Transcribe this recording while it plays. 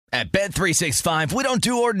At Bet365, we don't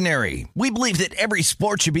do ordinary. We believe that every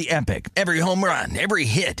sport should be epic. Every home run, every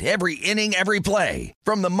hit, every inning, every play.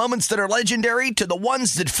 From the moments that are legendary to the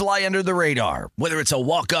ones that fly under the radar. Whether it's a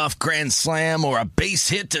walk-off grand slam or a base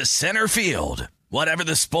hit to center field. Whatever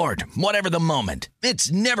the sport, whatever the moment.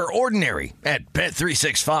 It's never ordinary at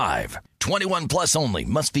Bet365. 21 plus only.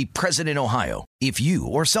 Must be present in Ohio. If you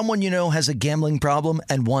or someone you know has a gambling problem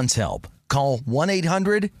and wants help, call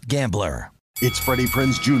 1-800-GAMBLER. It's Freddie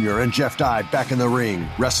Prinze Jr. and Jeff Dye back in the ring.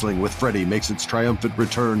 Wrestling with Freddie makes its triumphant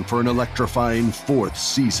return for an electrifying 4th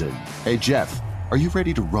season. Hey, Jeff, are you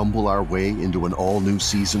ready to rumble our way into an all-new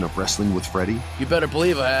season of Wrestling with Freddie? You better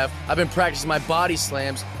believe I have. I've been practicing my body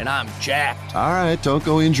slams, and I'm jacked. All right, don't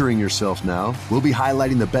go injuring yourself now. We'll be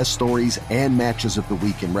highlighting the best stories and matches of the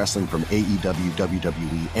week in wrestling from AEW,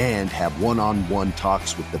 WWE, and have one-on-one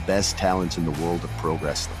talks with the best talents in the world of pro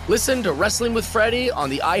wrestling. Listen to Wrestling with Freddie on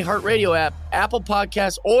the iHeartRadio app, Apple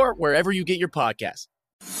Podcasts, or wherever you get your podcasts.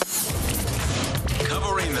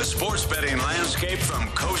 Covering the sports betting landscape from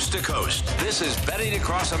coast to coast. This is Betting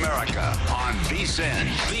Across America on VSiN,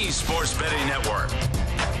 the Sports Betting Network.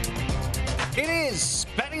 It is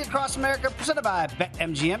Betting Across America, presented by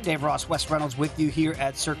BetMGM. Dave Ross, Wes Reynolds with you here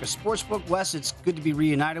at Circus Sportsbook. Wes, it's good to be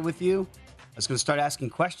reunited with you. I was going to start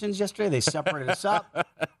asking questions yesterday. They separated us up.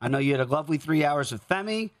 I know you had a lovely 3 hours with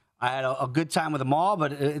Femi. I had a good time with them all,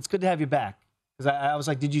 but it's good to have you back. Because I was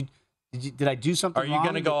like, did I do something wrong? Are you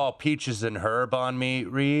going to go all peaches and herb on me?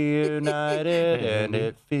 Reunited and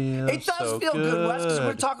it feels It does feel good, Wes, because we're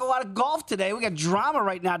going to talk a lot of golf today. We got drama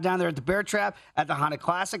right now down there at the Bear Trap at the Honda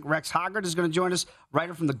Classic. Rex Hoggard is going to join us,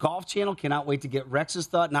 writer from the Golf Channel. Cannot wait to get Rex's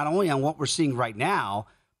thought, not only on what we're seeing right now,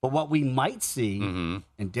 but what we might see,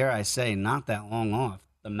 and dare I say, not that long off,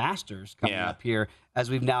 the Masters coming up here as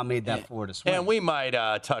we've now made that Florida swing. And we might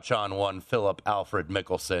touch on one Philip Alfred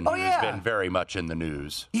Mickelson, who's been very much in the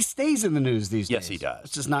news. He stays in the news these days. Yes, he does.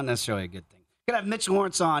 It's just not necessarily a good thing. We're going to have Mitch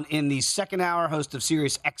Lawrence on in the second hour, host of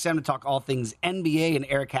Sirius XM, to talk all things NBA, and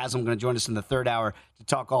Eric Haslam going to join us in the third hour to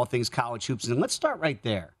talk all things college hoops. And let's start right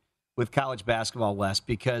there with college basketball, Wes,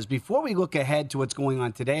 because before we look ahead to what's going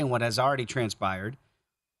on today and what has already transpired,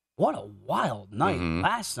 what a wild night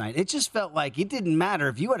last night. It just felt like it didn't matter.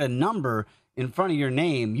 If you had a number in front of your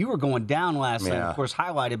name, you were going down last night, of course,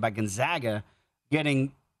 highlighted by Gonzaga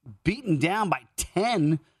getting beaten down by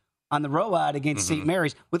 10 on the road against St.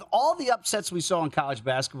 Mary's. With all the upsets we saw in college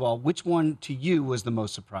basketball, which one to you was the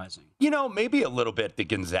most surprising? You know, maybe a little bit the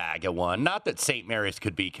Gonzaga one. Not that St. Mary's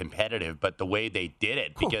could be competitive, but the way they did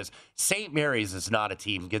it, because St. Mary's is not a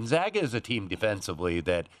team. Gonzaga is a team defensively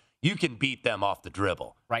that you can beat them off the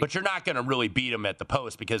dribble, but you're not going to really beat them at the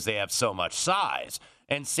post because they have so much size.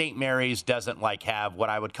 And St. Mary's doesn't have what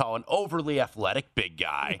I would call an overly athletic big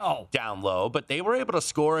guy down low, but they were able to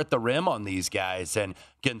score at the rim on these guys. And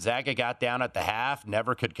Gonzaga got down at the half,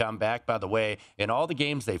 never could come back. By the way, in all the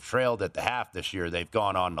games they've trailed at the half this year, they've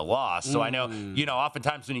gone on to loss. So I know,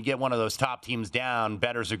 oftentimes when you get one of those top teams down,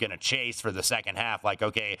 bettors are going to chase for the second half. Like,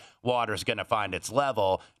 okay, water's going to find its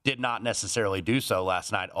level. Did not necessarily do so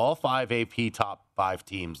last night. All 5 AP top 5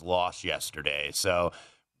 teams lost yesterday. So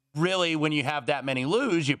really, when you have that many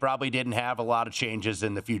lose, you probably didn't have a lot of changes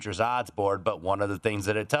in the futures odds board. But one of the things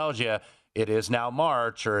that it tells you, it is now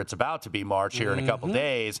March, or it's about to be March here in a couple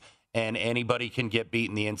days, and anybody can get beat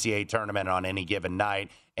in the NCAA tournament on any given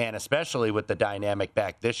night. And especially with the dynamic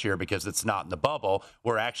back this year, because it's not in the bubble,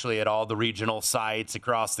 we're actually at all the regional sites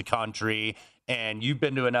across the country. And you've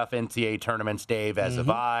been to enough NCAA tournaments, Dave, as have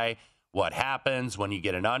I. What happens when you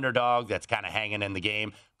get an underdog that's kind of hanging in the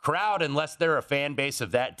game? Crowd, unless they're a fan base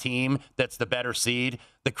of that team that's the better seed,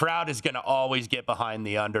 the crowd is going to always get behind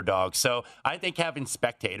the underdog. So I think having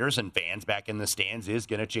spectators and fans back in the stands is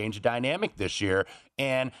going to change the dynamic this year.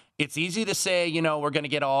 And it's easy to say, we're going to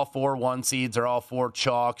get all 4 1 seeds or all 4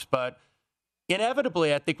 chalks, but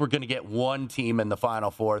inevitably, I think we're going to get one team in the Final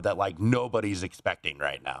Four that nobody's expecting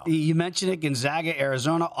right now. You mentioned it: Gonzaga,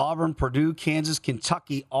 Arizona, Auburn, Purdue, Kansas,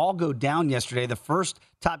 Kentucky all go down yesterday. The first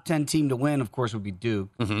top 10 team to win, of course, would be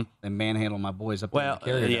Duke. They manhandle my boys up there.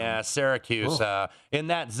 Well, yeah, Syracuse in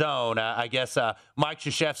that zone. I guess Mike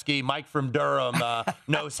Krzyzewski, Mike from Durham,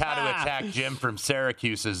 knows how to attack Jim from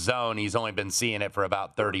Syracuse's zone. He's only been seeing it for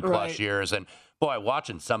about 30-plus years, and boy,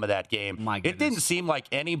 watching some of that game, it didn't seem like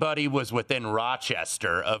anybody was within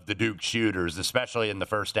Rochester of the Duke shooters, especially in the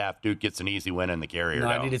first half. Duke gets an easy win in the Carrier Dome.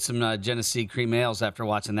 I needed some Genesee cream ales after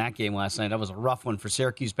watching that game last night. That was a rough one for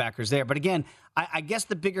Syracuse backers there. But again, I guess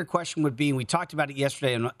the bigger question would be, and we talked about it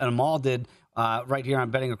yesterday, and Amal did right here on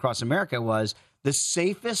Betting Across America, was the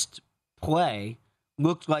safest play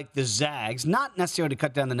looked like the Zags, not necessarily to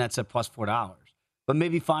cut down the nets at plus $4, but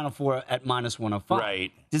maybe Final Four at minus 105.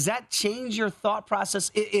 Right. Does that change your thought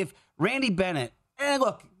process? If Randy Bennett,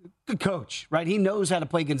 look, good coach, right? He knows how to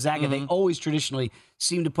play Gonzaga. They always traditionally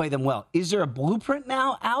seem to play them well. Is there a blueprint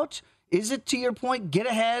now out? Is it, to your point, get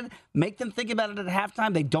ahead, make them think about it at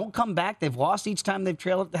halftime? They don't come back. They've lost each time they've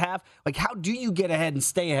trailed at the half. Like, how do you get ahead and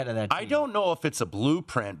stay ahead of that team? I don't know if it's a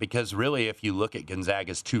blueprint because really, if you look at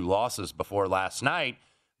Gonzaga's 2 losses before last night,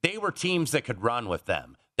 they were teams that could run with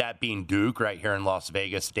them. That being Duke right here in Las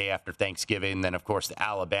Vegas, day after Thanksgiving, then, of course,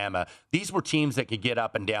 Alabama. These were teams that could get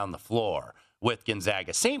up and down the floor with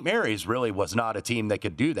Gonzaga. St. Mary's really was not a team that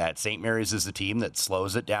could do that. St. Mary's is a team that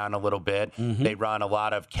slows it down a little bit. They run a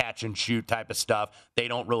lot of catch and shoot type of stuff. They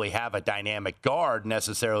don't really have a dynamic guard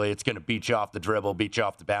necessarily. It's going to beat you off the dribble, beat you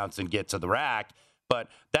off the bounce, and get to the rack. But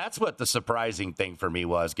that's what the surprising thing for me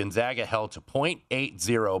was. Gonzaga held to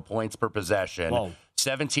 0.80 points per possession. Whoa.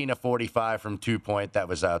 17 of 45 from 2-point. That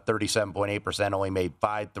was 37.8%, only made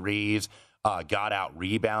 5 threes. Got out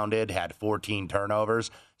rebounded, had 14 turnovers.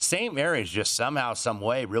 St. Mary's just somehow, some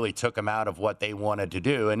way really took them out of what they wanted to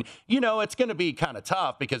do. And, it's going to be kind of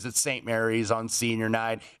tough because it's St. Mary's on senior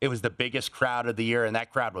night. It was the biggest crowd of the year, and that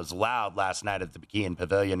crowd was loud last night at the McKeon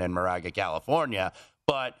Pavilion in Moraga, California.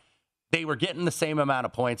 But they were getting the same amount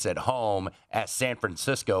of points at home as San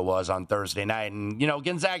Francisco was on Thursday night. And,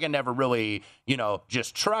 Gonzaga never really,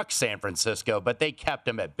 just trucked San Francisco, but they kept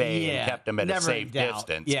them at bay and kept them at a safe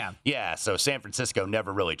distance. Yeah. So San Francisco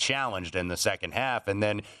never really challenged in the second half. And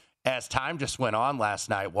then as time just went on last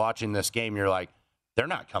night, watching this game, you're like, they're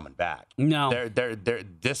not coming back. No.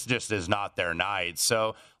 This just is not their night.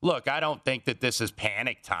 So, look, I don't think that this is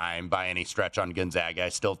panic time by any stretch on Gonzaga. I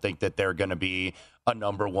still think that they're going to be a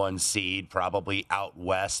number 1 seed, probably out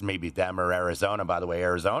west, maybe them or Arizona. By the way,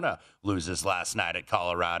 Arizona loses last night at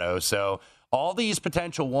Colorado. So all these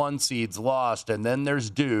potential 1 seeds lost, and then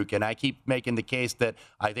there's Duke, and I keep making the case that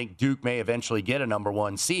I think Duke may eventually get a number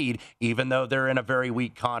 1 seed, even though they're in a very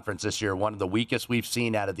weak conference this year, one of the weakest we've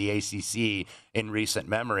seen out of the ACC in recent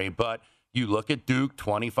memory. But you look at Duke,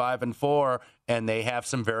 25-4, and they have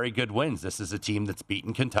some very good wins. This is a team that's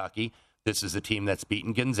beaten Kentucky. This is a team that's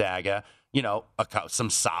beaten Gonzaga,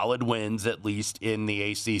 some solid wins at least in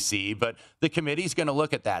the ACC. But the committee's going to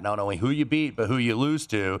look at that, not only who you beat, but who you lose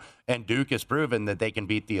to. And Duke has proven that they can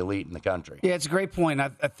beat the elite in the country. Yeah, it's a great point. I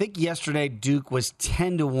think yesterday Duke was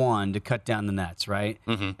 10-1 to cut down the nets, right?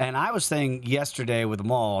 And I was saying yesterday with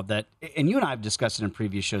them all that, and you and I have discussed it in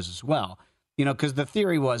previous shows as well, because the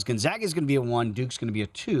theory was Gonzaga's going to be a 1, Duke's going to be a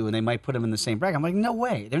 2, and they might put them in the same bracket. I'm like, no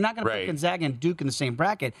way. They're not going to put Gonzaga and Duke in the same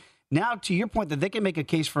bracket. Now, to your point that they can make a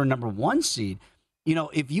case for a number 1 seed,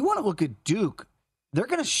 if you want to look at Duke, they're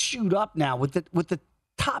going to shoot up now with the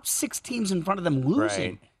top 6 teams in front of them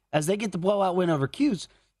losing as they get the blowout win over Cuse.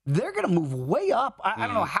 They're going to move way up. I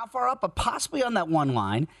don't know how far up, but possibly on that 1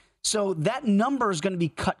 line. So that number is going to be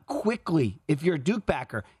cut quickly if you're a Duke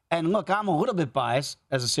backer. And look, I'm a little bit biased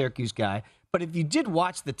as a Syracuse guy, but if you did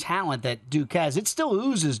watch the talent that Duke has, it still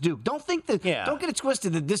oozes Duke. Don't think that. Don't get it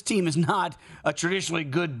twisted that this team is not a traditionally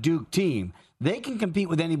good Duke team. They can compete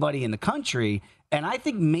with anybody in the country, and I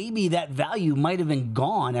think maybe that value might have been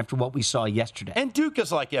gone after what we saw yesterday. And Duke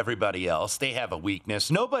is like everybody else. They have a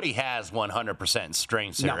weakness. Nobody has 100%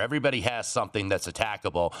 strengths here. No. Everybody has something that's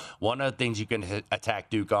attackable. One of the things you can attack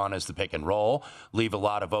Duke on is the pick and roll. Leave a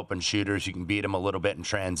lot of open shooters. You can beat them a little bit in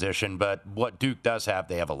transition. But what Duke does have,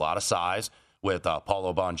 they have a lot of size. With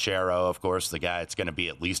Paulo Banchero, of course, the guy that's going to be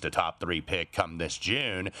at least a top 3 pick come this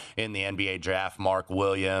June in the NBA draft. Mark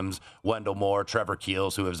Williams, Wendell Moore, Trevor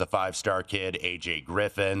Keels, who is a 5-star kid, A.J.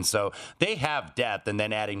 Griffin. So they have depth, and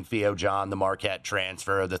then adding Theo John, the Marquette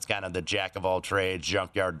transfer, that's kind of the jack-of-all-trades,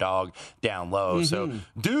 junkyard dog down low. So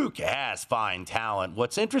Duke has fine talent.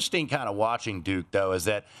 What's interesting kind of watching Duke, though, is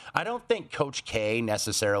that I don't think Coach K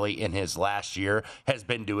necessarily in his last year has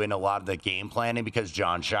been doing a lot of the game planning because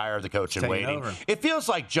John Shire, the coach in waiting, it feels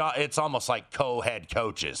like it's almost like co-head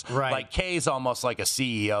coaches. Right. Like Kay's almost like a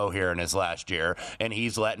CEO here in his last year, and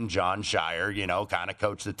he's letting John Shire, kind of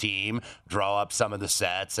coach the team, draw up some of the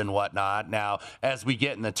sets and whatnot. Now, as we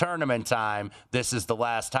get in the tournament time, this is the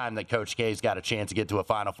last time that Coach K's got a chance to get to a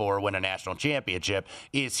Final Four, win a national championship.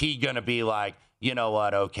 Is he going to be like, you know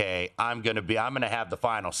what, okay, I'm going to have the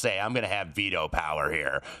final say. I'm going to have veto power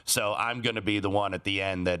here. So I'm going to be the one at the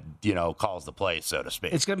end that, calls the play, so to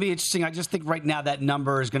speak. It's going to be interesting. I just think right now that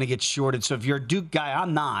number is going to get shorted. So if you're a Duke guy,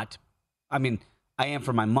 I'm not. I mean, I am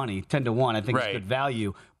for my money. 10-1, I think it's good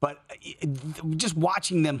value. But just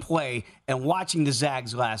watching them play and watching the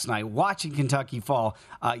Zags last night, watching Kentucky fall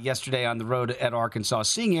yesterday on the road at Arkansas,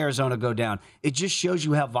 seeing Arizona go down, it just shows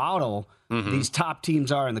you how volatile these top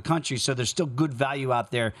teams are in the country. So there's still good value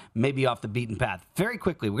out there, maybe off the beaten path. Very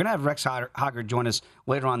quickly, we're going to have Rex Hoggard join us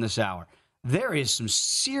later on this hour. There is some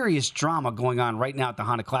serious drama going on right now at the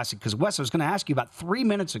Honda Classic because, Wes, I was going to ask you about 3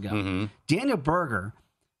 minutes ago. Daniel Berger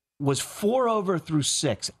was 4 over through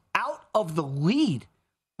 6, out of the lead,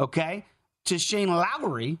 okay, to Shane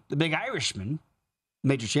Lowry, the big Irishman,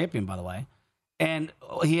 major champion, by the way, and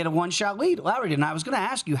he had a one-shot lead. Lowry did. And I was going to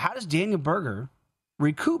ask you, how does Daniel Berger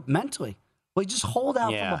recoup mentally? Well, he just hold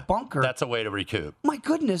out from a bunker. That's a way to recoup. My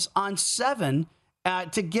goodness, on 7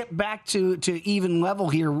 to get back to even level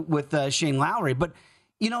here with Shane Lowry. But,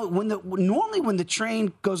 you know, normally when the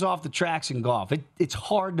train goes off the tracks in golf, it's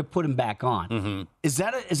hard to put him back on. Is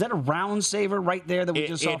that a round saver right there that we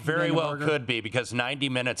just saw? It very well could be, because 90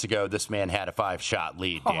 minutes ago this man had a 5-shot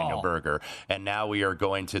lead, Daniel Berger, and now we are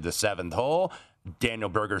going to the 7th hole. Daniel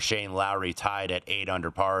Berger, Shane Lowry tied at 8 under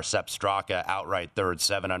par. Sepp Straka outright third,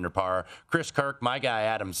 7 under par. Chris Kirk, my guy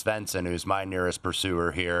Adam Svensson, who's my nearest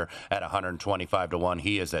pursuer here at 125-1,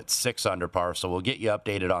 he is at 6 under par. So we'll get you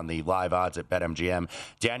updated on the live odds at BetMGM.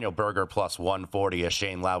 Daniel Berger plus 140 as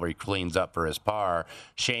Shane Lowry cleans up for his par.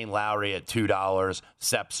 Shane Lowry at $2.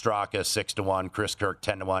 Sepp Straka 6-1. Chris Kirk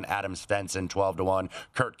 10-1. Adam Svensson 12-1.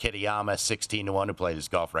 Kurt Kitayama 16-1, who played his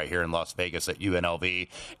golf right here in Las Vegas at UNLV.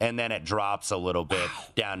 And then it drops a little bit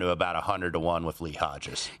down to about 100-1 with Lee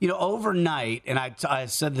Hodges. You know, overnight, and I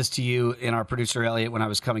said this to you and our producer Elliot when I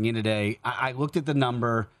was coming in today, I looked at the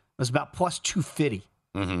number. It was about plus 250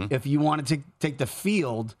 if you wanted to take the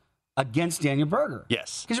field against Daniel Berger.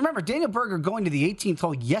 Yes. Because remember, Daniel Berger going to the 18th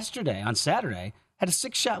hole yesterday on Saturday had a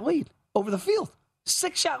 6-shot lead over the field.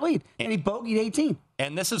 6-shot lead, and he bogeyed 18.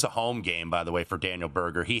 And this is a home game, by the way, for Daniel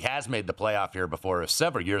Berger. He has made the playoff here before.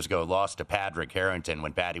 Several years ago, lost to Patrick Harrington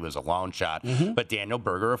when Patty was a long shot. But Daniel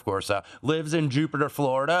Berger, of course, lives in Jupiter,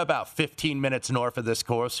 Florida, about 15 minutes north of this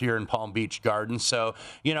course here in Palm Beach Gardens. So,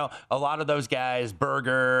 you know, a lot of those guys,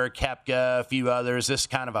 Berger, Koepka, a few others, this is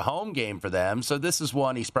kind of a home game for them. So this is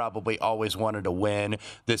one he's probably always wanted to win.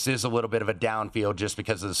 This is a little bit of a downfield just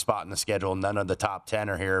because of the spot in the schedule. None of the top 10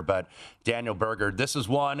 are here. But Daniel Berger, this is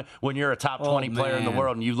one when you're a top 20 player in the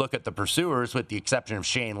world and you look at the pursuers, with the exception of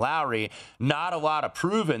Shane Lowry, not a lot of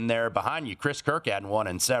proven there behind you. Chris Kirk hadn't won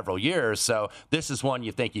in several years, so this is one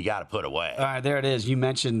you think you got to put away. All right, there it is. You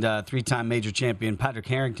mentioned 3-time major champion Patrick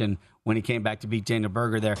Harrington when he came back to beat Daniel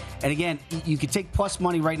Berger there. And again, you could take plus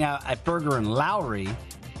money right now at Berger and Lowry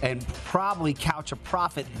and probably couch a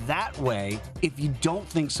profit that way if you don't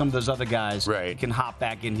think some of those other guys can hop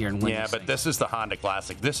back in here and win. Yeah, but this is the Honda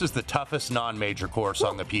Classic. This is the toughest non-major course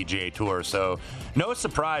on the PGA Tour, so no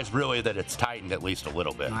surprise really that it's tightened at least a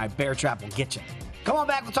little bit. All right, Bear Trap will get you. Come on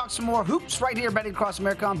back, we'll talk some more hoops right here, Betting Across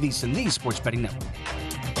America on VSiN, the Sports Betting Network.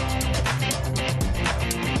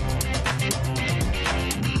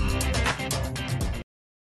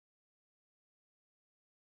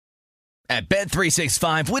 At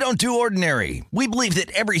Bet365, we don't do ordinary. We believe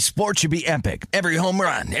that every sport should be epic. Every home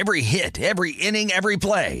run, every hit, every inning, every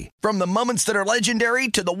play. From the moments that are legendary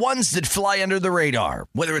to the ones that fly under the radar.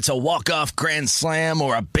 Whether it's a walk-off grand slam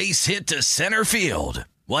or a base hit to center field.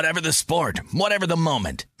 Whatever the sport, whatever the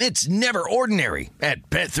moment. It's never ordinary at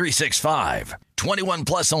Bet365. 21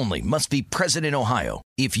 plus only. Must be present in Ohio.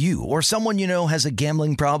 If you or someone you know has a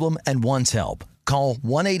gambling problem and wants help, call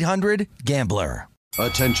 1-800-GAMBLER.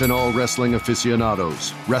 Attention all wrestling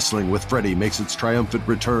aficionados. Wrestling with Freddie makes its triumphant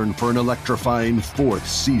return for an electrifying 4th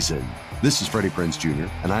season. This is Freddie Prinze Jr.,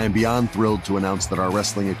 and I am beyond thrilled to announce that our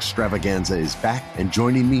wrestling extravaganza is back, and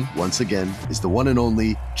joining me once again is the one and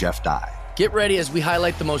only Jeff Dye. Get ready as we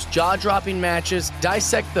highlight the most jaw-dropping matches,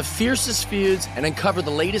 dissect the fiercest feuds, and uncover the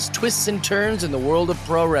latest twists and turns in the world of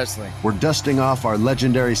pro wrestling. We're dusting off our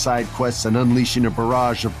legendary side quests and unleashing a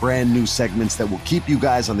barrage of brand new segments that will keep you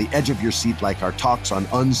guys on the edge of your seat like our talks on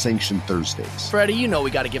Unsanctioned Thursdays. Freddie, you know we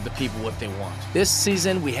got to give the people what they want. This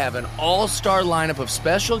season, we have an all-star lineup of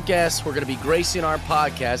special guests who are going to be gracing our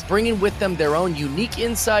podcast, bringing with them their own unique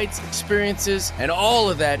insights, experiences, and all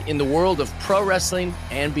of that in the world of pro wrestling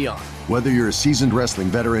and beyond. Whether you're a seasoned wrestling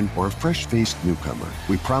veteran or a fresh-faced newcomer,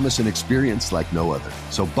 we promise an experience like no other.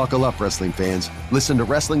 So buckle up, wrestling fans. Listen to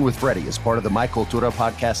Wrestling with Freddie as part of the My Cultura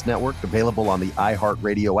Podcast Network, available on the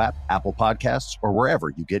iHeartRadio app, Apple Podcasts, or wherever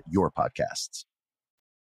you get your podcasts.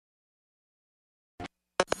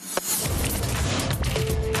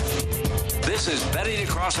 This is Betting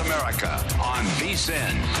Across America on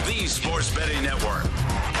VSiN, the Sports Betting Network.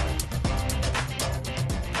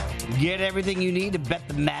 Get everything you need to bet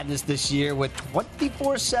the madness this year with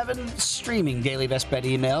 24/7 streaming daily best bet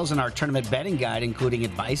emails and our tournament betting guide, including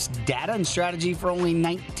advice, data, and strategy for only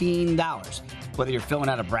 $19. Whether you're filling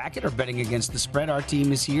out a bracket or betting against the spread, our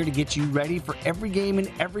team is here to get you ready for every game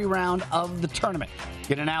and every round of the tournament.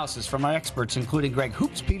 Get analysis from our experts, including Greg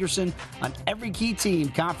Hoops Peterson, on every key team,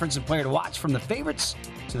 conference, and player to watch, from the favorites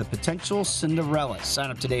to the potential Cinderellas. Sign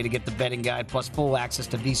up today to get the betting guide plus full access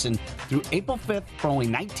to VSiN through April 5th for only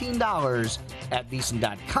 $19 at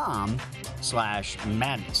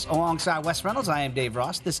VSiN.com/madness. Alongside Wes Reynolds, I am Dave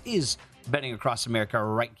Ross. This is Betting Across America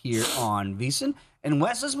right here on VSiN. And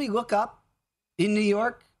Wes, as we look up in New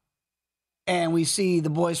York, and we see the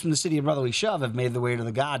boys from the city of Brotherly Shove have made their way to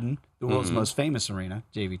the Garden, the world's most famous arena,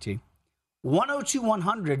 JVT.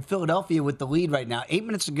 102-100, Philadelphia with the lead right now, 8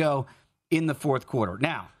 minutes ago in the fourth quarter.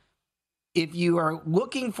 Now, if you are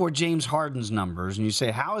looking for James Harden's numbers and you say,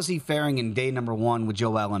 how is he faring in day number one with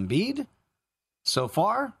Joel Embiid? So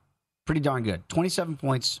far, pretty darn good. 27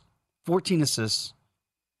 points, 14 assists,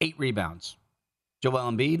 8 rebounds.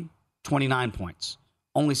 Joel Embiid, 29 points,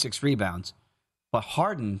 only 6 rebounds. But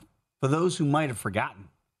Harden, for those who might have forgotten,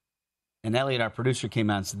 and Elliot, our producer, came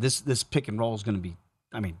out and said, this pick and roll is going to be,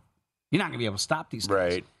 I mean, you're not going to be able to stop these guys.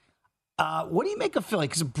 Right. What do you make of Philly?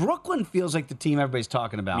 Because Brooklyn feels like the team everybody's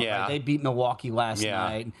talking about. Yeah. Right? They beat Milwaukee last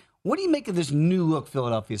night. What do you make of this new look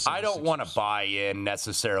Philadelphia 76ers? I don't want to buy in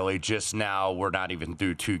necessarily just now. We're not even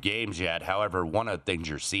through 2 games yet. However, one of the things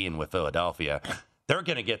you're seeing with Philadelphia, they're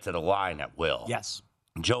going to get to the line at will. Yes.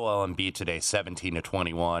 Joel Embiid today,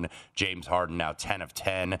 17-21. James Harden now 10 of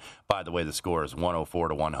 10. By the way, the score is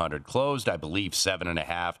 104-100. Closed, I believe,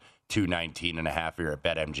 7.5, 219.5 here at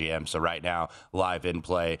BetMGM. So right now, live in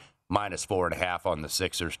play, minus 4.5 on the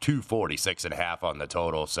Sixers, 246.5 on the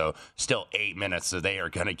total. So still 8 minutes, so they are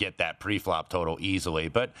going to get that pre-flop total easily.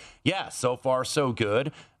 But yeah, so far so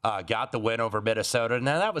good. Got the win over Minnesota.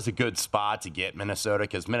 Now that was a good spot to get Minnesota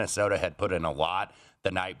because Minnesota had put in a lot the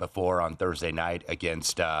night before on Thursday night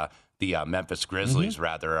against the Memphis Grizzlies,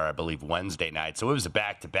 rather, I believe Wednesday night. So it was a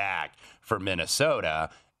back-to-back for Minnesota.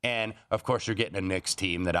 And, of course, you're getting a Knicks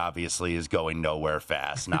team that obviously is going nowhere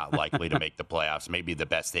fast, not likely to make the playoffs. Maybe the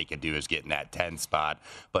best they can do is get in that 10 spot,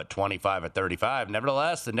 but 25-35.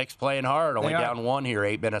 Nevertheless, the Knicks playing hard, only down 1 here,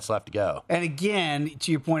 8 minutes left to go. And again, to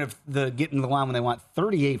your point of the getting to the line when they want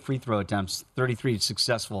 38 free throw attempts, 33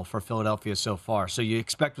 successful for Philadelphia so far. So you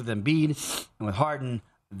expect with Embiid and with Harden,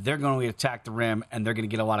 they're going to attack the rim, and they're going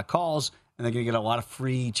to get a lot of calls, and they're going to get a lot of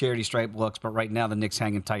free charity stripe looks. But right now, the Knicks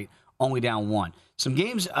hanging tight, only down 1. Some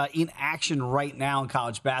games in action right now in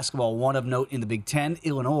college basketball. One of note in the Big Ten,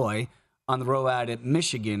 Illinois on the road at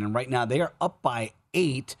Michigan. And right now they are up by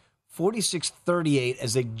 8, 46-38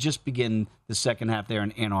 as they just begin the second half there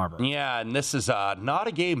in Ann Arbor. Yeah, and this is not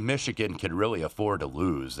a game Michigan could really afford to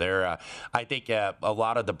lose. They're, I think a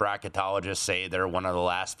lot of the bracketologists say they're one of the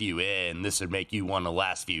last few in. This would make you one of the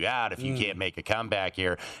last few out if you can't make a comeback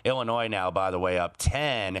here. Illinois now, by the way, up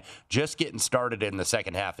 10, just getting started in the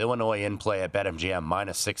second half. Illinois in play at BetMGM,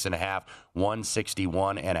 minus 6.5,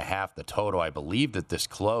 161.5 the total. I believe that this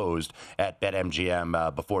closed at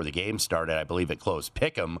BetMGM before the game started. I believe it closed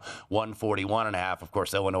pick'em, 141.5. Of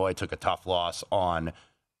course, Illinois took a tough loss on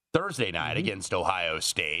Thursday night against Ohio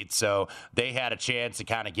State. So they had a chance to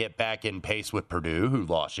kind of get back in pace with Purdue, who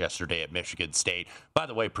lost yesterday at Michigan State. By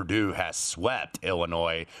the way, Purdue has swept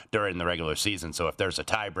Illinois during the regular season. So if there's a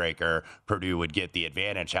tiebreaker, Purdue would get the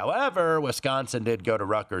advantage. However, Wisconsin did go to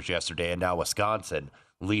Rutgers yesterday, and now Wisconsin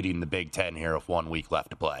leading the Big Ten here with 1 week left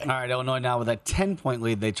to play. All right, Illinois now with a 10-point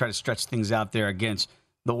lead. They try to stretch things out there against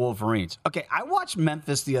the Wolverines. Okay, I watched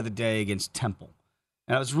Memphis the other day against Temple,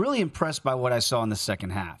 and I was really impressed by what I saw in the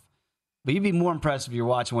second half. But you'd be more impressed if you're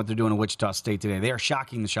watching what they're doing in Wichita State today. They are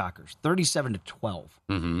shocking the Shockers, 37-12.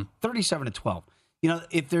 37-12. You know,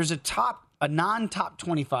 if there's a non-top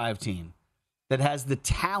 25 team that has the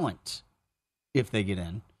talent, if they get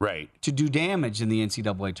in, right, to do damage in the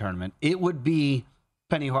NCAA tournament, it would be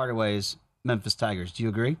Penny Hardaway's Memphis Tigers. Do you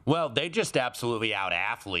agree? Well, they just absolutely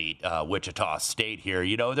out-athlete Wichita State here.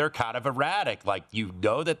 You know, they're kind of erratic. Like, you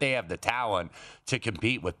know that they have the talent to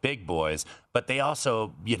compete with big boys, but they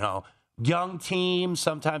also, you know, young teams,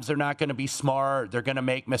 sometimes they're not going to be smart. They're going to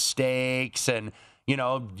make mistakes and, you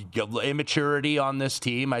know, immaturity on this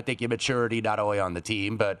team. I think immaturity not only on the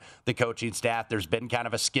team, but the coaching staff. There's been kind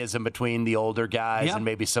of a schism between the older guys and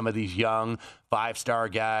maybe some of these young five-star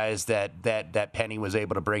guys that Penny was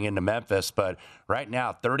able to bring into Memphis. But right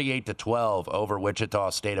now, 38-12 over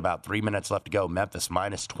Wichita State. About 3 minutes left to go. Memphis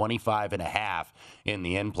minus 25.5 in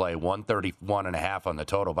the in play, 131.5 on the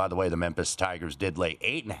total. By the way, the Memphis Tigers did lay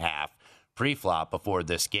 8.5 pre-flop before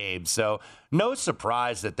this game. So no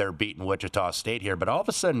surprise that they're beating Wichita State here, but all of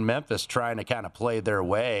a sudden Memphis trying to kind of play their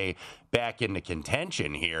way back into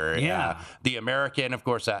contention here. Yeah. The American, of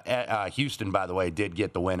course, Houston, by the way, did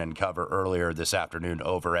get the win and cover earlier this afternoon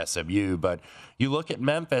over SMU. But you look at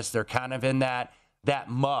Memphis, they're kind of in that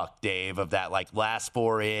muck, Dave, of that like last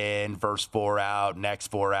four in, first four out, next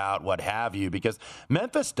four out, what have you, because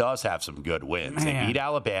Memphis does have some good wins. Man. They beat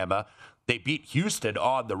Alabama. They beat Houston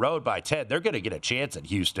on the road by 10. They're going to get a chance at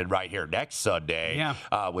Houston right here next Sunday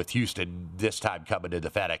with Houston this time coming to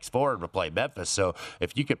the FedEx Forum to play Memphis. So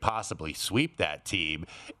if you could possibly sweep that team.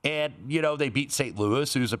 And, they beat St.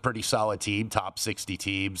 Louis, who's a pretty solid team, top 60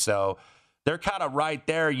 team. So they're kind of right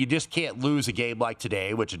there. You just can't lose a game like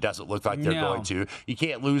today, which it doesn't look like they're going to. You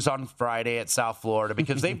can't lose on Friday at South Florida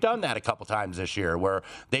because they've done that a couple times this year where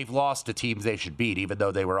they've lost to teams they should beat even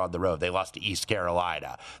though they were on the road. They lost to East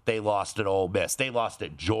Carolina. They lost at Ole Miss. They lost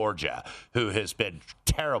at Georgia, who has been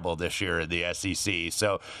terrible this year in the SEC.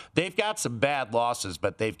 So they've got some bad losses,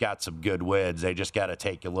 but they've got some good wins. They just got to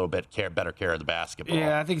take a little bit better care of the basketball.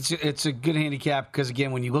 Yeah, I think it's a good handicap because,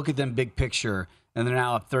 again, when you look at them big picture, and they're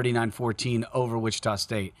now up 39-14 over Wichita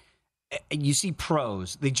State. You see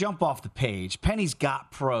pros. They jump off the page. Penny's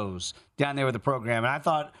got pros down there with the program. And I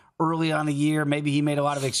thought early on in the year, maybe he made a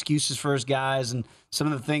lot of excuses for his guys and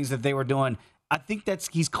some of the things that they were doing. I think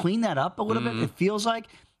he's cleaned that up a little bit, it feels like.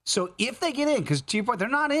 So if they get in, because to your point, they're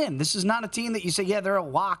not in. This is not a team that you say, they're a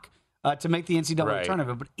lock to make the NCAA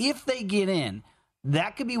tournament. But if they get in,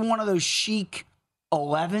 that could be one of those chic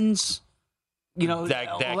 11s.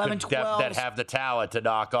 11, 12. That have the talent to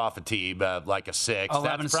knock off a team like a 6.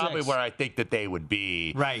 That's probably where I think that they would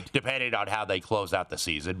be, depending on how they close out the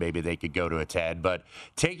season. Maybe they could go to a 10. But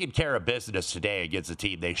taking care of business today against a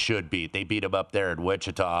team they should beat. They beat them up there in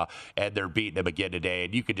Wichita, and they're beating them again today.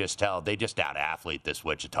 And you could just tell they just out-athlete this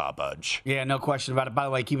Wichita bunch. Yeah, no question about it. By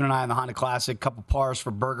the way, keeping an eye on the Honda Classic. Couple pars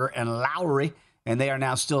for Berger and Lowry, and they are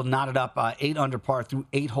now still knotted up 8 under par through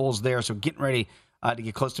 8 holes there. So getting ready to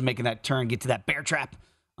get close to making that turn, get to that bear trap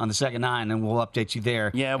on the second 9, and we'll update you there.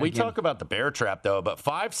 Yeah, we talk about the bear trap, though, but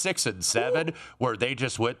 5, 6, and 7, where they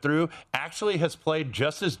just went through, actually has played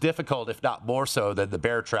just as difficult, if not more so, than the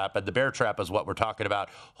bear trap. And the bear trap is what we're talking about,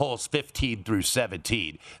 holes 15 through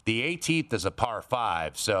 17. The 18th is a par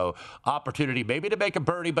 5, so opportunity maybe to make a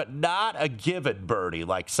birdie, but not a given birdie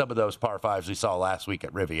like some of those par 5s we saw last week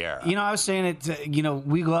at Riviera. I was saying it,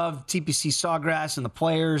 we love TPC Sawgrass and the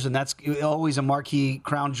players, and that's always a marquee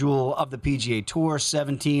crown jewel of the PGA Tour.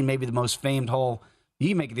 17, maybe the most famed hole.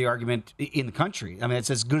 You make the argument in the country. I mean, it's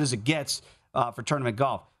as good as it gets for tournament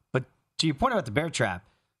golf. But to your point about the bear trap,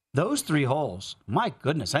 those 3 holes, my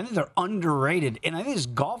goodness, I think they're underrated. And I think this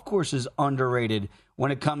golf course is underrated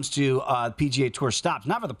when it comes to PGA Tour stops.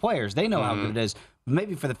 Not for the players. They know how good it is.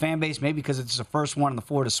 Maybe for the fan base, maybe because it's the first one in the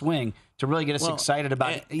Florida swing to really get us excited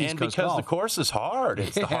about East Coast golf. And because the course is hard.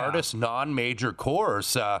 It's the hardest non-major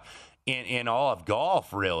course in all of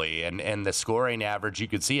golf, really. And the scoring average, you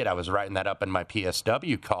could see it. I was writing that up in my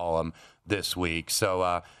PSW column this week.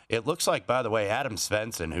 So it looks like, by the way, Adam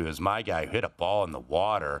Svensson, who is my guy who hit a ball in the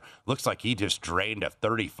water, looks like he just drained a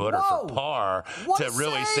 30-footer for par to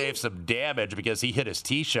really save some damage because he hit his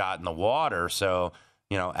tee shot in the water. So,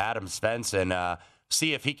 Adam Svensson,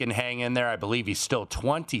 see if he can hang in there. I believe he's still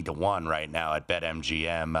 20-1 right now at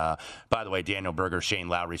BetMGM. By the way, Daniel Berger, Shane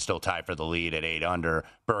Lowry still tied for the lead at 8 under.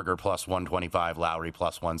 Berger plus 125, Lowry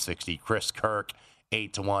plus 160. Chris Kirk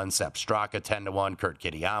 8-1, Sepp Straka 10-1, Kurt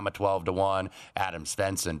Kitayama 12-1, Adam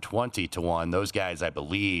Svensson 20-1. Those guys, I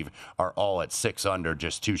believe, are all at 6 under,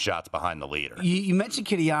 just 2 shots behind the leader. You mentioned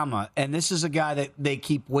Kitayama, and this is a guy that they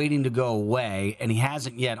keep waiting to go away, and he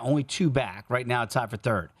hasn't yet. Only 2 back right now, tied for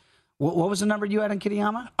 3rd. What was the number you had on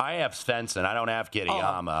Kitayama? I have Svensson. I don't have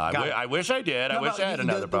Kitayama. I wish I did. I wish I had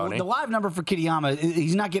another pony. The live number for Kitayama,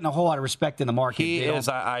 he's not getting a whole lot of respect in the market. He is.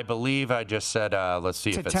 I believe I just said, let's see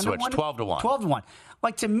if it switched. 12-1. 12-1.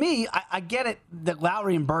 Like, to me, I get it that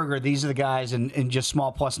Lowry and Berger, these are the guys in just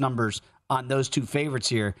small plus numbers on those 2 favorites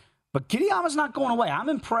here. But Kitayama's not going away. I'm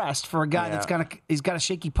impressed for a guy that's he's got a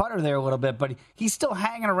shaky putter there a little bit, but he's still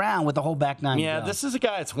hanging around with the whole back 9. Yeah, this is a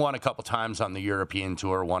guy that's won a couple times on the European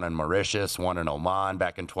Tour, one in Mauritius, one in Oman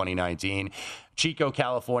back in 2019. Chico,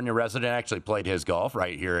 California resident, actually played his golf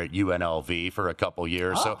right here at UNLV for a couple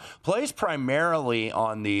years. So plays primarily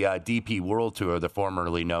on the DP World Tour, the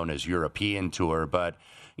formerly known as European Tour. But,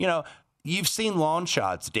 you've seen long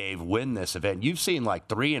shots, Dave, win this event. You've seen like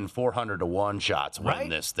 300 and 400 to 1 shots win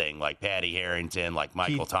this thing, like Patty Harrington, like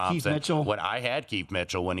Michael Thompson. Keith Mitchell. When I had Keith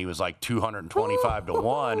Mitchell when he was like 225 to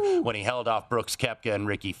 1, when he held off Brooks Koepka and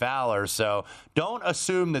Ricky Fowler. So don't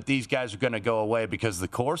assume that these guys are going to go away, because the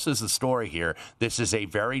course is the story here. This is a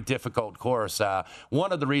very difficult course.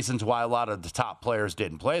 One of the reasons why a lot of the top players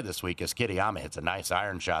didn't play this week is Kitayama hits a nice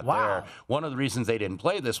iron shot there. One of the reasons they didn't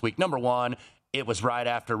play this week, number one, it was right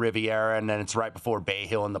after Riviera, and then it's right before Bay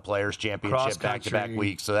Hill in the Players' Championship back-to-back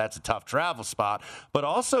weeks, so that's a tough travel spot. But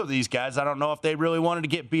also these guys, I don't know if they really wanted to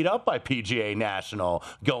get beat up by PGA National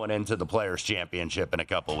going into the Players' Championship in a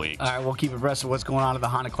couple weeks. All right, we'll keep abreast of what's going on at the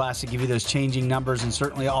Honda Classic, give you those changing numbers, and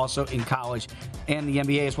certainly also in college and the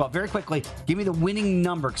NBA as well. Very quickly, give me the winning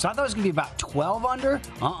number, because I thought it was going to be about 12 under.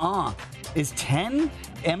 Is 10?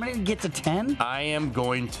 Am I going to get to 10? I am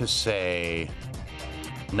going to say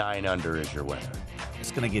 9 under is your winner. It's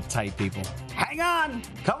going to get tight, people. Hang on.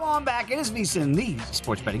 Come on back. It is VSiN, the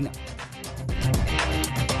Sports Betting Network.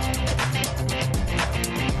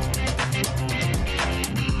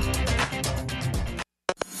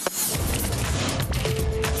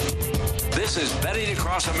 This is Betting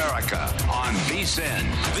Across America on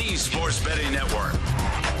VSiN, the Sports Betting Network.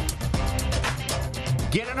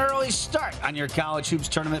 Get an early start on your college hoops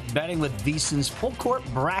tournament betting with VSiN's full court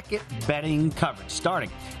bracket betting coverage.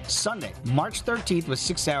 Starting Sunday, March 13th, with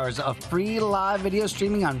 6 hours of free live video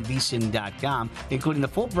streaming on VSiN.com, including the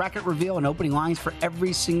full bracket reveal and opening lines for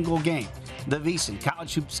every single game. The VSiN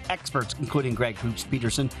college hoops experts, including Greg Hoops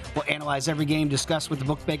Peterson, will analyze every game, discuss with the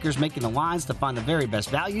bookmakers making the lines to find the very best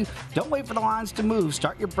value. Don't wait for the lines to move.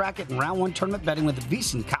 Start your bracket and round one tournament betting with the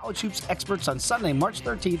VSiN college hoops experts on Sunday, March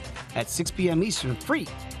 13th at 6 p.m. Eastern, free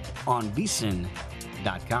on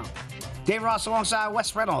VSiN.com. Dave Ross alongside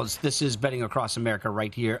Wes Reynolds. This is Betting Across America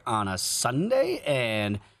right here on a Sunday,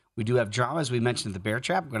 and we do have drama, as we mentioned at the Bear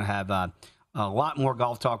Trap. We're going to have a lot more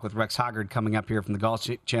golf talk with Rex Hoggard coming up here from the Golf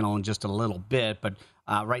Channel in just a little bit. But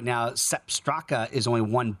right now, Sepp Straka is only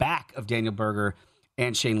one back of Daniel Berger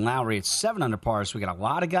and Shane Lowry. It's 7 under par, so we got a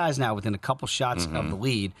lot of guys now within a couple shots of the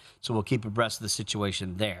lead. So we'll keep abreast of the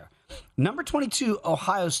situation there. Number 22,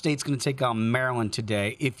 Ohio State's going to take on Maryland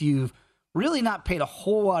today. If you've really not paid a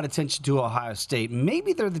whole lot of attention to Ohio State,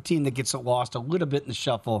 maybe they're the team that gets lost a little bit in the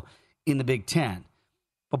shuffle in the Big Ten.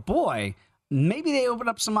 But boy, maybe they open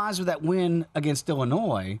up some eyes with that win against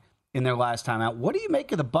Illinois in their last time out. What do you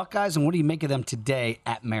make of the Buckeyes, and what do you make of them today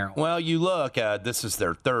at Maryland? Well, you look, this is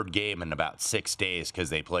their third game in about 6 days, because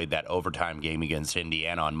they played that overtime game against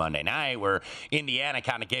Indiana on Monday night, where Indiana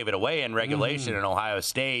kind of gave it away in regulation, and Ohio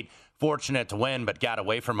State fortunate to win, but got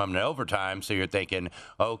away from them in overtime. So you're thinking,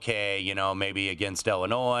 okay, maybe against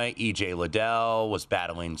Illinois, E.J. Liddell was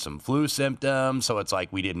battling some flu symptoms. So it's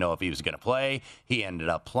like we didn't know if he was going to play. He ended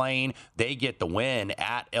up playing. They get the win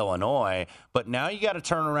at Illinois. But now you got to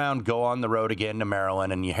turn around, go on the road again to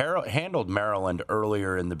Maryland. And you handled Maryland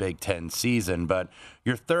earlier in the Big Ten season. But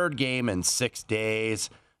your third game in 6 days,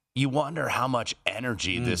 you wonder how much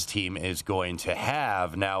energy this team is going to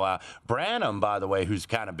have. Now, Branham, by the way, who's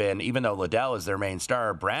kind of been, even though Liddell is their main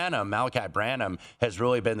star, Malachi Branham has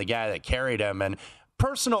really been the guy that carried him. And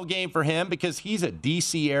personal game for him, because he's a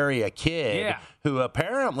D.C. area kid who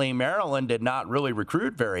apparently Maryland did not really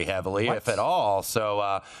recruit very heavily, if at all.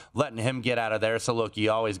 So letting him get out of there. So, look, you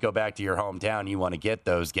always go back to your hometown. You want to get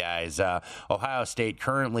those guys. Ohio State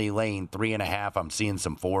currently laying 3.5. I'm seeing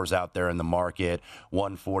some 4s out there in the market,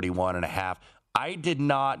 141.5. I did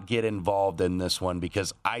not get involved in this one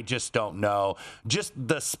because I just don't know. Just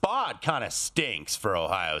the spot kind of stinks for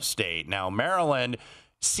Ohio State. Now, Maryland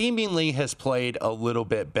seemingly has played a little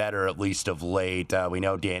bit better, at least of late. We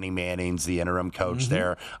know Danny Manning's the interim coach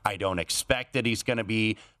there. I don't expect that he's going to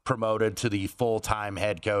be promoted to the full-time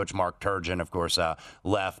head coach. Mark Turgeon, of course,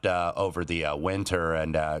 left over the winter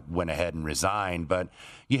and went ahead and resigned. But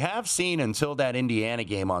you have seen until that Indiana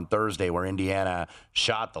game on Thursday, where Indiana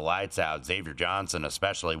shot the lights out, Xavier Johnson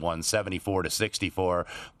especially won 74-64.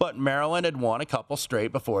 But Maryland had won a couple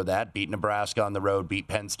straight before that, beat Nebraska on the road, beat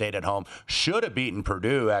Penn State at home, should have beaten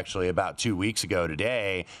Purdue actually about 2 weeks ago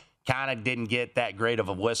today. Kind of didn't get that great of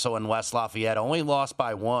a whistle in West Lafayette. Only lost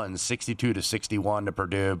by 1, 62-61 to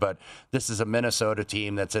Purdue. But this is a Minnesota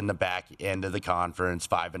team that's in the back end of the conference,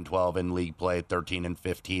 5-12 in league play,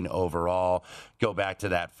 13-15 overall. Go back to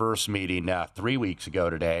that first meeting 3 weeks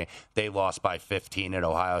ago today. They lost by 15 at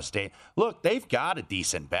Ohio State. Look, they've got a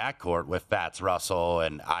decent backcourt with Fats Russell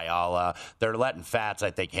and Ayala. They're letting Fats,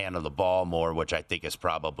 I think, handle the ball more, which I think is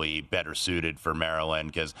probably better suited for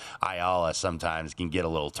Maryland, because Ayala sometimes can get a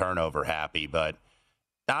little turnover happy, but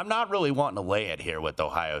I'm not really wanting to lay it here with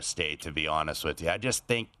Ohio State, to be honest with you. I just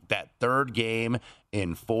think that third game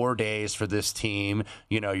in 4 days for this team,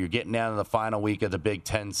 you're getting down to the final week of the Big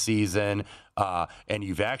Ten season, and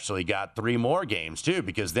you've actually got 3 more games, too,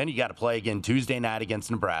 because then you got to play again Tuesday night against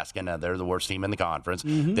Nebraska. Now, they're the worst team in the conference.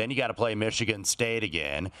 Mm-hmm. Then you got to play Michigan State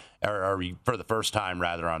again, or for the first time,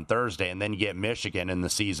 rather, on Thursday. And then you get Michigan in the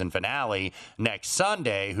season finale next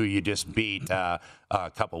Sunday, who you just beat a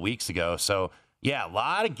couple weeks ago. So, yeah, a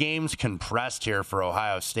lot of games compressed here for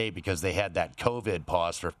Ohio State because they had that COVID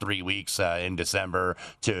pause for 3 weeks in December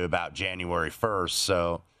to about January 1st.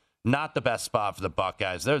 So not the best spot for the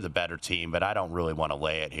Buckeyes. They're the better team, but I don't really want to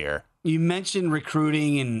lay it here. You mentioned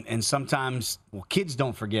recruiting, and sometimes, kids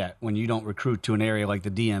don't forget when you don't recruit to an area like the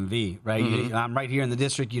DMV, right? Mm-hmm. I'm right here in the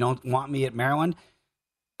district. You don't want me at Maryland.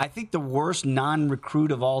 I think the worst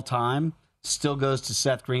non-recruit of all time still goes to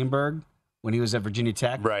Seth Greenberg when he was at Virginia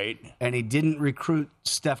Tech. Right. And he didn't recruit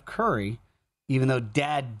Steph Curry, even though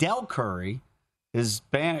Dad Del Curry, his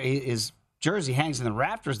jersey hangs in the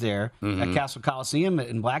rafters there at Castle Coliseum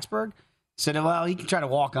in Blacksburg, said, well, he can try to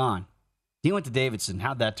walk on. He went to Davidson.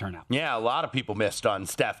 How'd that turn out? Yeah, a lot of people missed on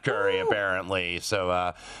Steph Curry, apparently.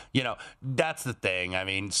 So, that's the thing. I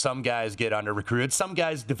mean, some guys get under-recruited. Some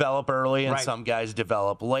guys develop early, and some guys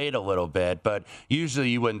develop late a little bit. But usually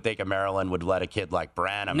you wouldn't think Maryland would let a kid like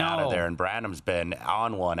Branham out of there. And Branham's been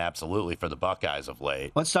on one, absolutely, for the Buckeyes of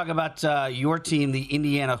late. Let's talk about your team, the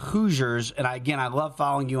Indiana Hoosiers. And, I love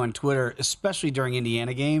following you on Twitter, especially during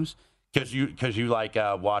Indiana games. Because you like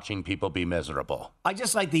watching people be miserable. I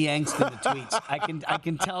just like the angst in the tweets. I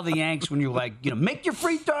can tell the angst when you're like, make your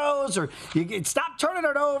free throws or stop turning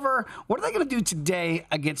it over. What are they going to do today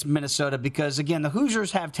against Minnesota? Because, again, the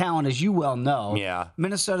Hoosiers have talent, as you well know. Yeah.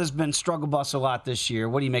 Minnesota's been struggle bus a lot this year.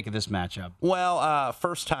 What do you make of this matchup? Well,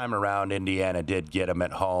 first time around, Indiana did get them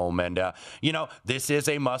at home. And, this is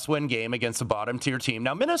a must-win game against a bottom-tier team.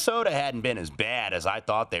 Now, Minnesota hadn't been as bad as I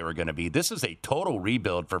thought they were going to be. This is a total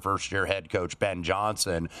rebuild for first-year head coach Ben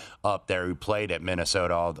Johnson up there, who played at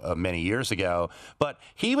Minnesota many years ago. But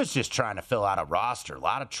he was just trying to fill out a roster. A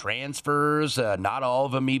lot of transfers, not all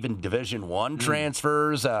of them even Division I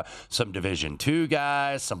transfers, some Division II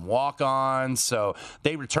guys, some walk-ons. So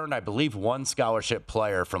they returned, I believe, one scholarship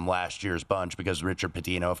player from last year's bunch because Richard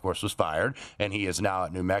Pitino, of course, was fired, and he is now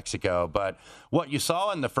at New Mexico. But what you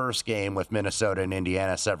saw in the first game with Minnesota and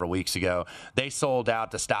Indiana several weeks ago, they sold out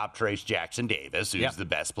to stop Trace Jackson Davis, who's the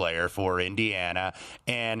best player for Indiana.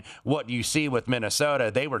 And what you see with Minnesota,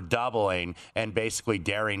 they were doubling and basically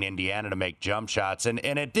daring Indiana to make jump shots. And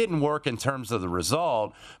it didn't work in terms of the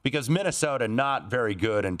result because Minnesota not very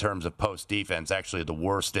good in terms of post defense, actually the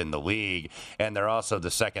worst in the league. And they're also the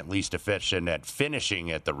second least efficient at finishing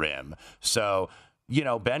at the rim. So,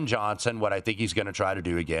 Ben Johnson, what I think he's going to try to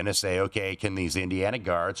do again is say, okay, can these Indiana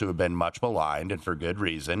guards who have been much maligned and for good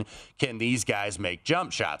reason, can these guys make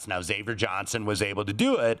jump shots? Now, Xavier Johnson was able to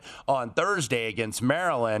do it on Thursday against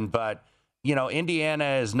Maryland, but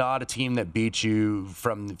Indiana is not a team that beats you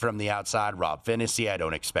from the outside. Rob Finney, I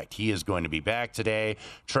don't expect he is going to be back today.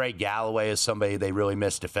 Trey Galloway is somebody they really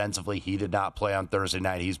missed defensively. He did not play on Thursday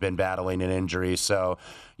night. He's been battling an injury. So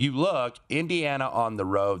you look, Indiana on the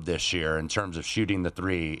road this year in terms of shooting the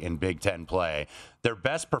three in Big Ten play. Their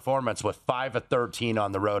best performance was 5 of 13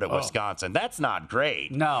 on the road at Wisconsin. That's not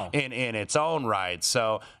great. No. In its own right.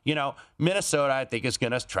 So, Minnesota, I think, is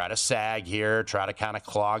going to try to sag here, try to kind of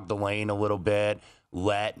clog the lane a little bit.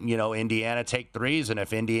 Let, Indiana take threes, and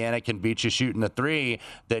if Indiana can beat you shooting the three,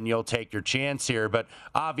 then you'll take your chance here. But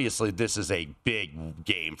obviously, this is a big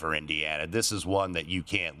game for Indiana. This is one that you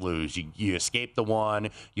can't lose. You escaped the one.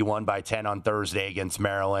 You won by 10 on Thursday against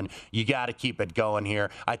Maryland. You got to keep it going here.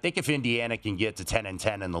 I think if Indiana can get to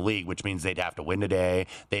 10-10 in the league, which means they'd have to win today,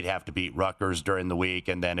 they'd have to beat Rutgers during the week,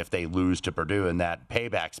 and then if they lose to Purdue in that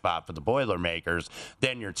payback spot for the Boilermakers,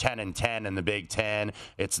 then you're 10-10 in the Big Ten.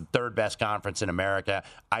 It's the third best conference in America.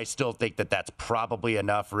 I still think that that's probably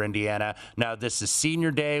enough for Indiana. Now, this is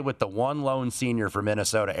senior day with the one lone senior for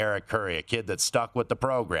Minnesota, Eric Curry, a kid that stuck with the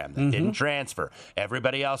program, that didn't transfer.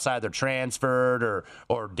 Everybody else either transferred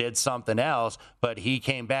or did something else, but he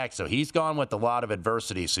came back. So he's gone with a lot of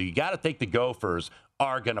adversity. So you got to think the Gophers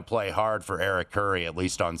are going to play hard for Eric Curry, at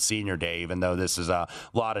least on senior day, even though this is a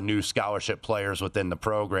lot of new scholarship players within the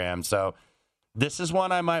program. So this is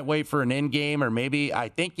one I might wait for an end game, or maybe I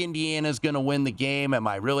think Indiana's going to win the game. Am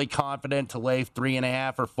I really confident to lay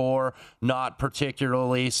 3.5 or 4? Not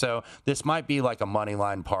particularly. So this might be like a money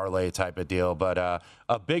line parlay type of deal, but a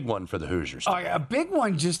big one for the Hoosiers. All right, a big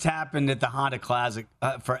one just happened at the Honda Classic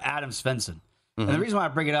for Adam Svensson. And the reason why I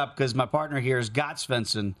bring it up, because my partner here has got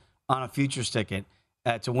Svensson on a futures ticket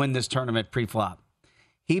to win this tournament pre-flop.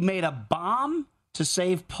 He made a bomb to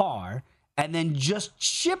save par and then just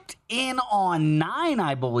chipped in on 9,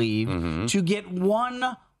 I believe, to get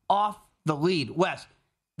one off the lead. Wes,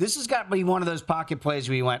 this has got to be one of those pocket plays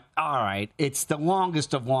where you went, all right, it's the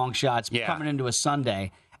longest of long shots coming into a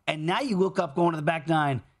Sunday. And now you look up going to the back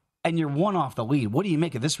 9, and you're one off the lead. What do you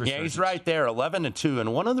make of this resurgence? Yeah, he's right there, 11-2.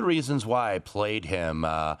 And one of the reasons why I played him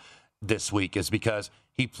this week is because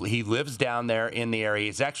he lives down there in the area.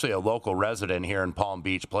 He's actually a local resident here in Palm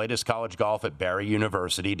Beach, played his college golf at Barry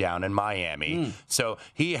University down in Miami. So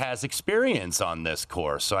he has experience on this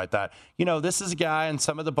course. So I thought, this is a guy, and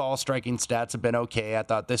some of the ball striking stats have been okay. I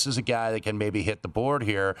thought this is a guy that can maybe hit the board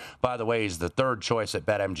here. By the way, he's the third choice at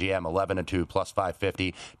BetMGM, 11-2, plus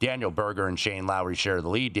 550. Daniel Berger and Shane Lowry share the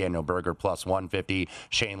lead. Daniel Berger plus 150,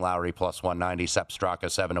 Shane Lowry plus 190, Sepp Straka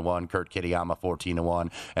 7-1, Kurt Kitayama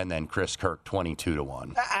 14-1, and then Chris Kirk 22-1.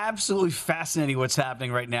 Absolutely fascinating what's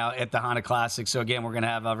happening right now at the Honda Classic. So, again, we're going to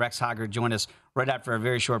have Rex Hoggard join us right after a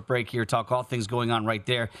very short break here, talk all things going on right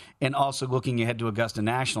there, and also looking ahead to Augusta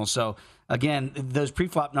National. So, again, those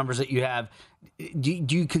pre-flop numbers that you have, do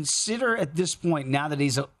you consider at this point, now that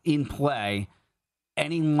he's in play,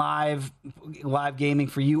 any live gaming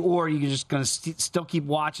for you, or are you just going to still keep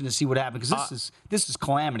watching to see what happens? Because this is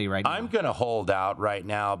calamity right now. I'm going to hold out right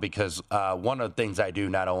now because one of the things I do,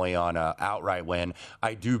 not only on an outright win,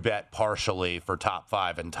 I do bet partially for top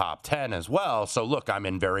 5 and top 10 as well. So, look, I'm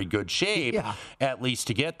in very good shape, at least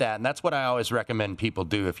to get that. And that's what I always recommend people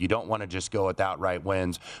do. If you don't want to just go with outright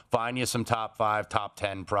wins, find you some top 5, top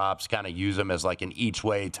 10 props, kind of use them as like an each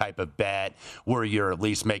way type of bet where you're at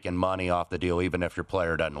least making money off the deal, even if your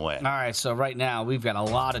player doesn't win. All right, so right now we've got a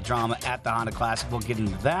lot of drama at the Honda Classic. We'll get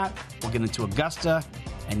into that. We'll get into Augusta.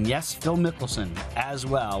 And yes, Phil Mickelson as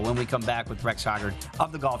well when we come back with Rex Hoggard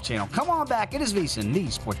of the Golf Channel. Come on back. It is VSiN, the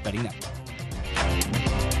Sports Betting Network.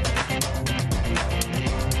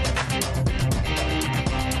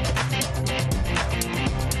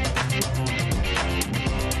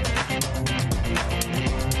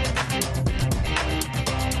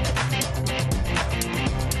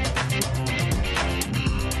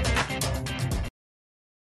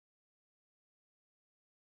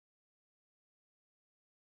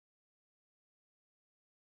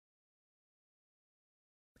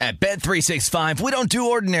 At Bet365, we don't do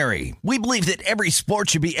ordinary. We believe that every sport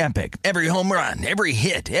should be epic. Every home run, every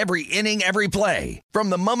hit, every inning, every play. From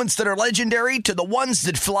the moments that are legendary to the ones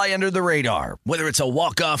that fly under the radar. Whether it's a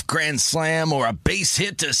walk-off grand slam or a base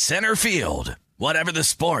hit to center field. Whatever the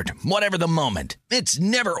sport, whatever the moment. It's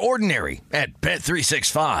never ordinary at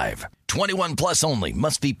Bet365. 21 plus only.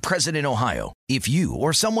 Must be present in Ohio. If you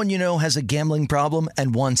or someone you know has a gambling problem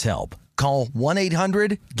and wants help, call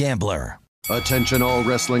 1-800-GAMBLER. Attention all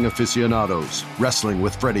wrestling aficionados. Wrestling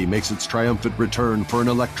with Freddie makes its triumphant return for an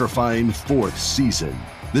electrifying 4th season.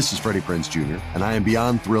 This is Freddie Prinze Jr., and I am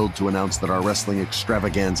beyond thrilled to announce that our wrestling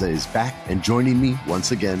extravaganza is back, and joining me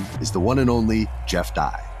once again is the one and only Jeff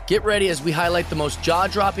Dye. Get ready as we highlight the most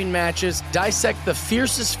jaw-dropping matches, dissect the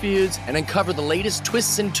fiercest feuds, and uncover the latest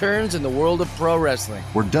twists and turns in the world of pro wrestling.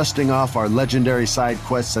 We're dusting off our legendary side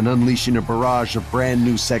quests and unleashing a barrage of brand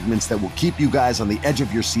new segments that will keep you guys on the edge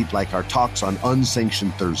of your seat like our talks on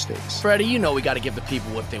Unsanctioned Thursdays. Freddie, you know we got to give the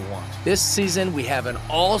people what they want. This season, we have an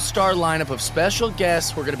all-star lineup of special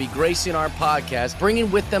guests who are going to be gracing our podcast,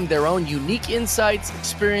 bringing with them their own unique insights,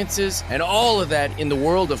 experiences, and all of that in the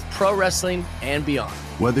world of pro wrestling and beyond.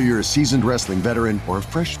 Whether you're a seasoned wrestling veteran or a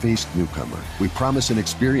fresh-faced newcomer, we promise an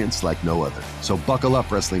experience like no other. So buckle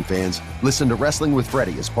up, wrestling fans. Listen to Wrestling with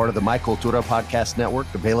Freddie as part of the My Cultura Podcast Network,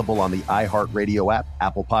 available on the iHeartRadio app,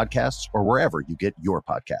 Apple Podcasts, or wherever you get your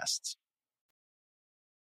podcasts.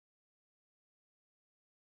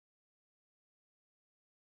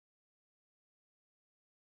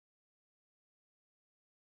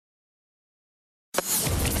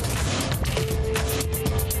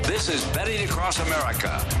 This is Betting Across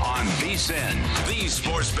America on VSiN, the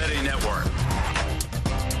Sports Betting Network.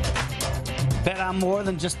 Bet on more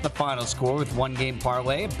than just the final score with One Game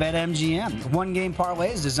Parlay at BetMGM. One Game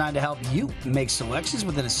Parlay is designed to help you make selections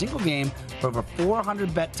within a single game for over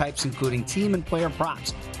 400 bet types, including team and player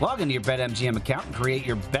props. Log into your BetMGM account and create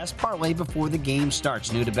your best parlay before the game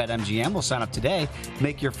starts. New to BetMGM will sign up today.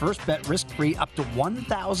 Make your first bet risk-free up to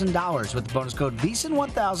 $1,000 with the bonus code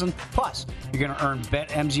VSiN1000. Plus, you're going to earn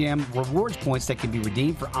BetMGM rewards points that can be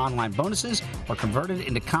redeemed for online bonuses or converted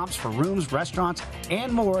into comps for rooms, restaurants,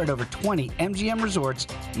 and more at over 20 MGM BetMGM resorts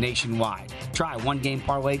nationwide. Try one-game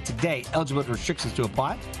parlay today. Eligibility restrictions to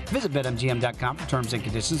apply. Visit BetMGM.com for terms and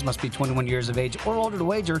conditions. Must be 21 years of age or older to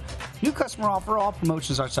wager. New customer offer. All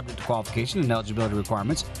promotions are subject to qualification and eligibility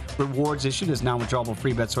requirements. Rewards issued as non-withdrawable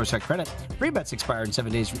free bet source site credit. Free bets expire in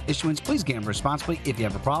 7 days from issuance. Please gamble responsibly. If you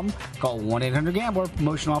have a problem, call 1-800-GAMBLER.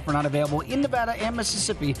 Promotional offer not available in Nevada and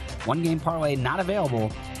Mississippi. One-game parlay not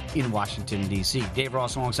available in Washington, D.C. Dave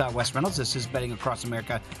Ross alongside Wes Reynolds. This is Betting Across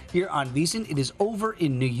America here on VSiN. It is over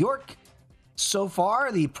in New York. So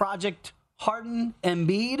far, the Project Harden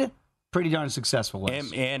Embiid, pretty darn successful.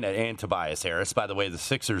 Wes. And Tobias Harris. By the way, the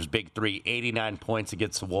Sixers' big three, 89 points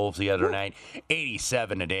against the Wolves the other night,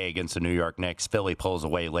 87 today against the New York Knicks. Philly pulls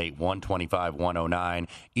away late, 125-109,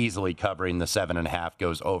 easily covering the 7.5,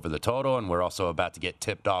 goes over the total. And we're also about to get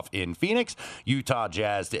tipped off in Phoenix. Utah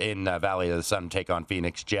Jazz in Valley of the Sun take on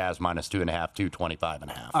Phoenix. Jazz minus 2.5,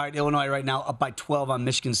 225.5. All right, Illinois right now up by 12 on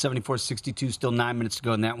Michigan, 74-62. Still 9 minutes to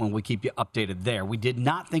go in that one. We'll keep you updated there. We did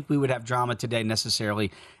not think we would have drama today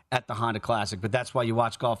necessarily at the Honda Classic, but that's why you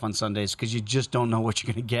watch golf on Sundays, because you just don't know what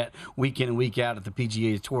you're going to get week in and week out at the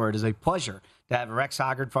PGA Tour. It is a pleasure to have Rex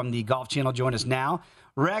Hoggard from the Golf Channel join us now.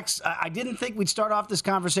 Rex, I didn't think we'd start off this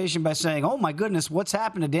conversation by saying, oh my goodness, what's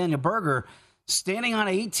happened to Daniel Berger? Standing on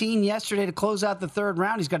 18 yesterday to close out the third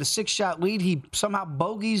round. He's got a 6-shot lead. He somehow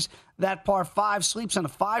bogeys that par 5, sleeps on a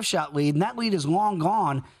 5-shot lead, and that lead is long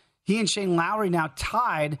gone. He and Shane Lowry now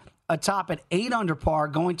tied atop at 8 under par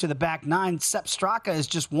going to the back 9. Sepp Straka is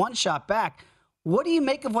just 1 shot back. What do you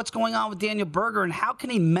make of what's going on with Daniel Berger, and how can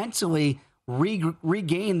he mentally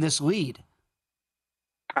regain this lead?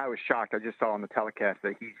 I was shocked. I just saw on the telecast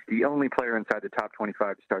that he's the only player inside the top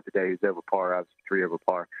 25 to start the day who's over par. I was 3 over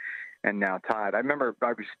par and now tied. I remember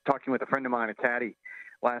I was talking with a friend of mine, a caddy,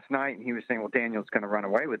 last night, and he was saying, well, Daniel's going to run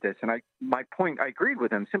away with this. And my point, I agreed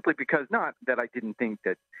with him simply because not that I didn't think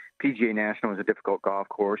that PGA National was a difficult golf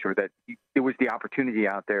course or that it was the opportunity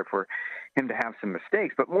out there for him to have some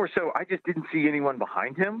mistakes, but more so I just didn't see anyone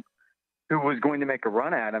behind him who was going to make a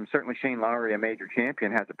run at him. Certainly Shane Lowry, a major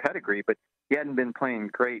champion, has a pedigree, but he hadn't been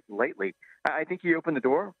playing great lately. I think he opened the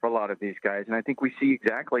door for a lot of these guys, and I think we see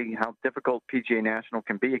exactly how difficult PGA National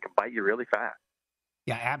can be. It can bite you really fast.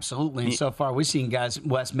 Yeah, absolutely. And so far, we've seen guys,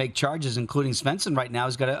 Wes, make charges, including Svensson right now.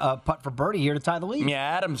 He's got a putt for birdie here to tie the lead. Yeah,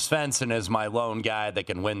 Adam Svensson is my lone guy that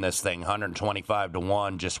can win this thing.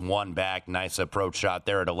 125-1, just 1 back. Nice approach shot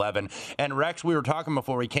there at 11. And Rex, we were talking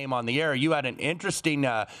before we came on the air. You had an interesting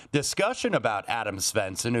discussion about Adam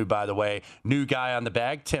Svensson, who, by the way, new guy on the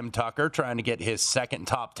bag, Tim Tucker, trying to get his second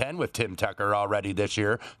top 10 with Tim Tucker already this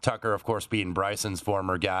year. Tucker, of course, being Bryson's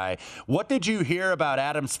former guy. What did you hear about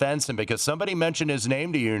Adam Svensson? Because somebody mentioned his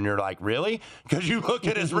name to you and you're like, really? Because you look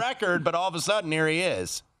at his record, but all of a sudden here he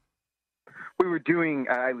is. We were doing,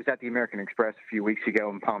 I was at the American Express a few weeks ago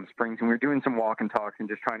in Palm Springs, and we were doing some walk and talks and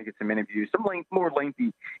just trying to get some interviews, some more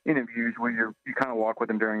lengthy interviews where you kind of walk with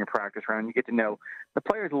them during a practice round. You get to know the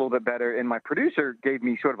players a little bit better, and my producer gave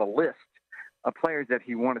me sort of a list of players that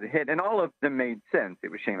he wanted to hit, and all of them made sense. It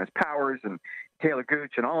was Seamus Powers and Taylor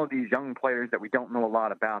Gooch and all of these young players that we don't know a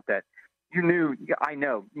lot about that I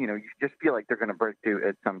know, you just feel like they're going to break through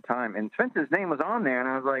at some time. And Spence's name was on there, and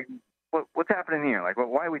I was like, what's happening here? Like,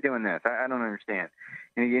 why are we doing this? I don't understand.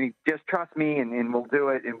 And he just trust me, and we'll do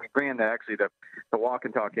it. And we ran the walk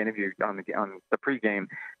and talk interview on the pregame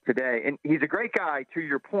today. And he's a great guy, to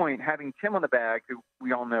your point. Having Tim on the bag, who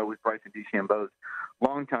we all know was Bryson DeChambeau's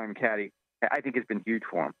longtime caddy, I think has been huge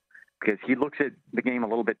for him, because he looks at the game a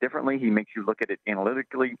little bit differently. He makes you look at it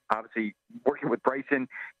analytically. Obviously, working with Bryson,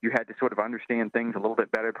 you had to sort of understand things a little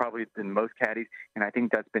bit better probably than most caddies, and I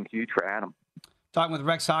think that's been huge for Adam. Talking with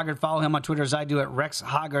Rex Hoggard. Follow him on Twitter as I do at Rex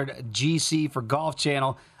Hoggard GC for Golf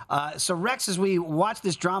Channel. So, Rex, as we watch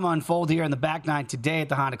this drama unfold here in the back nine today at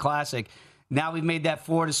the Honda Classic, now we've made that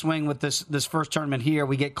Florida swing with this first tournament here.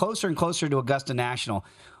 We get closer and closer to Augusta National.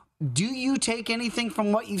 Do you take anything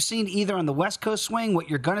from what you've seen either on the West Coast swing,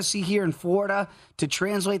 what you're going to see here in Florida, to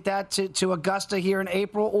translate that to Augusta here in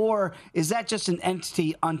April, or is that just an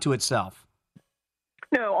entity unto itself?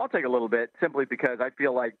 No, I'll take a little bit, simply because I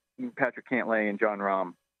feel like Patrick Cantlay and Jon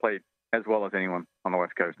Rahm played as well as anyone on the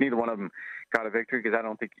West Coast. Neither one of them got a victory because I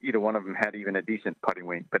don't think either one of them had even a decent putting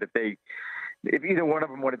week. But if either one of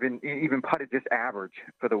them would have been even putted just average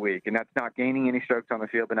for the week, and that's not gaining any strokes on the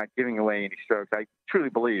field but not giving away any strokes, I truly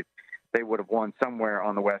believe they would have won somewhere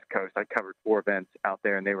on the West Coast. I covered 4 events out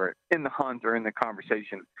there, and they were in the hunt or in the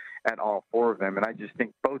conversation at all 4 of them. And I just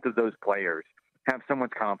think both of those players have so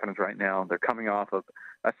much confidence right now. They're coming off of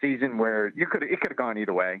a season where it could have gone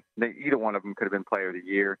either way. Either one of them could have been Player of the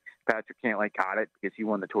Year. Patrick Cantlay got it because he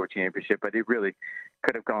won the Tour Championship, but it really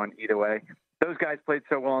could have gone either way. Those guys played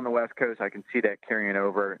so well on the West Coast. I can see that carrying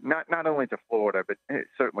over, not only to Florida, but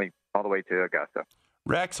certainly all the way to Augusta.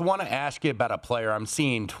 Rex, I want to ask you about a player. I'm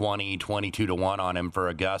seeing 20, 22 to 1 on him for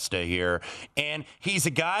Augusta here. And he's a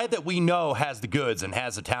guy that we know has the goods and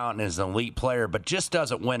has the talent and is an elite player, but just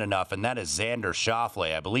doesn't win enough, and that is Xander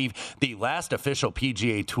Schauffele. I believe the last official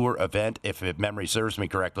PGA Tour event, if memory serves me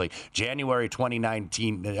correctly, January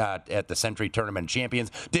 2019 at the Century Tournament Champions,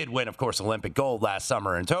 did win, of course, Olympic gold last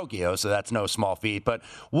summer in Tokyo, so that's no small feat. But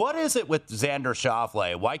what is it with Xander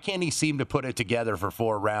Schauffele? Why can't he seem to put it together for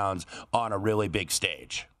 4 rounds on a really big stage?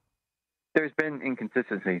 There's been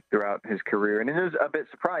inconsistency throughout his career, and it is a bit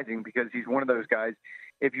surprising because he's one of those guys.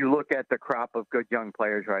 If you look at the crop of good young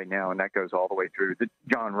players right now, and that goes all the way through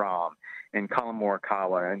Jon Rahm and Collin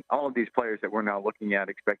Morikawa and all of these players that we're now looking at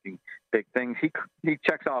expecting big things, he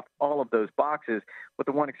checks off all of those boxes, with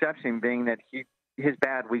the one exception being that his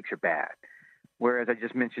bad weeks are bad. Whereas I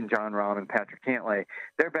just mentioned Jon Rahm and Patrick Cantlay,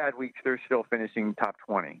 their bad weeks, they're still finishing top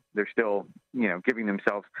 20. They're still, giving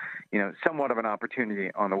themselves, somewhat of an opportunity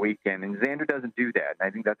on the weekend. And Xander doesn't do that. And I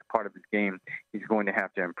think that's part of his game he's going to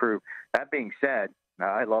have to improve. That being said,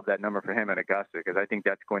 I love that number for him at Augusta because I think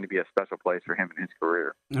that's going to be a special place for him in his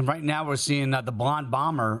career. And right now we're seeing the blonde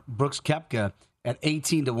bomber, Brooks Koepka, at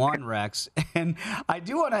 18 to 1, Rex. And I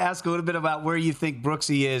do want to ask a little bit about where you think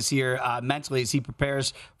Brooksy is here mentally as he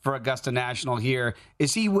prepares for Augusta National here.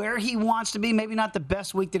 Is he where he wants to be? Maybe not the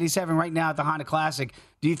best week that he's having right now at the Honda Classic.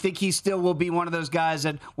 Do you think he still will be one of those guys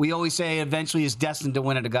that we always say eventually is destined to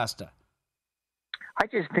win at Augusta? I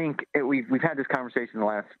just think we've had this conversation the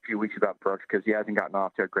last few weeks about Brooks because he hasn't gotten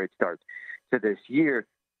off to a great start to this year.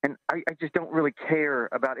 And I just don't really care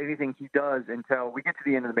about anything he does until we get to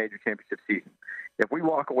the end of the major championship season. If we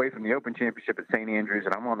walk away from the Open Championship at St. Andrews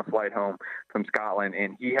and I'm on the flight home from Scotland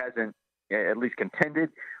and he hasn't at least contended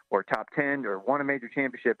or top 10 or won a major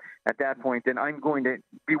championship at that point, then I'm going to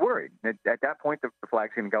be worried. At that point, the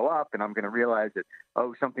flag's going to go up and I'm going to realize that,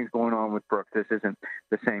 something's going on with Brooks. This isn't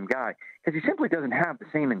the same guy because he simply doesn't have the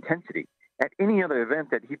same intensity at any other event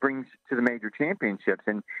that he brings to the major championships.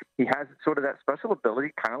 And he has sort of that special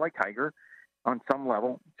ability, kind of like Tiger on some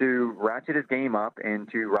level, to ratchet his game up and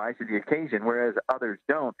to rise to the occasion, whereas others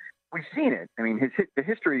don't. We've seen it. I mean, the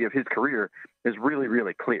history of his career is really,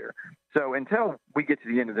 really clear. So until we get to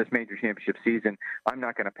the end of this major championship season, I'm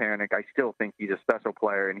not going to panic. I still think he's a special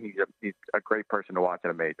player, and he's a great person to watch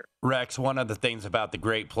at a major. Rex, one of the things about the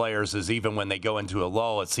great players is even when they go into a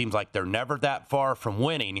lull, it seems like they're never that far from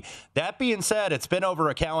winning. That being said, it's been over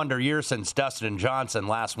a calendar year since Dustin Johnson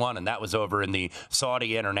last won, and that was over in the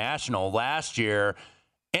Saudi International last year.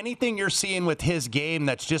 Anything you're seeing with his game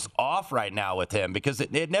that's just off right now with him? Because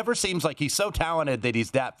it never seems like he's so talented that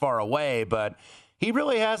he's that far away, but he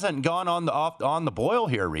really hasn't gone on the boil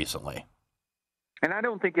here recently. And I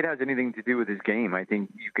don't think it has anything to do with his game. I think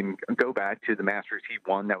you can go back to the Masters he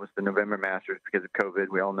won. That was the November Masters because of COVID.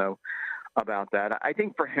 We all know about that. I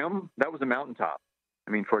think for him, that was a mountaintop.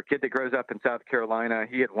 I mean, for a kid that grows up in South Carolina,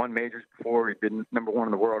 he had won majors before. He'd been number 1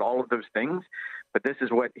 in the world, all of those things. But this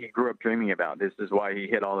is what he grew up dreaming about. This is why he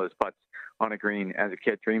hit all those putts on a green as a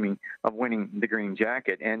kid, dreaming of winning the green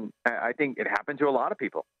jacket. And I think it happened to a lot of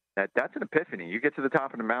people. That's an epiphany. You get to the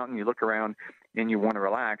top of the mountain, you look around, and you want to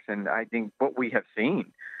relax. And I think what we have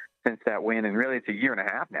seen since that win, and really it's a year and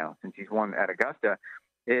a half now since he's won at Augusta,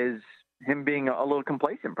 is him being a little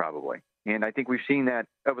complacent probably. And I think we've seen that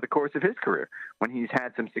over the course of his career. When he's had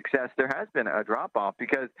some success, there has been a drop-off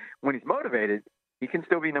because when he's motivated, he can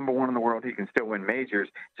still be number 1 in the world. He can still win majors.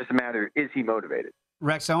 It's just a matter, is he motivated?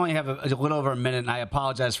 Rex, I only have a little over a minute, and I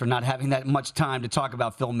apologize for not having that much time to talk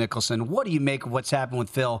about Phil Mickelson. What do you make of what's happened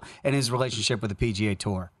with Phil and his relationship with the PGA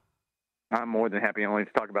Tour? I'm more than happy only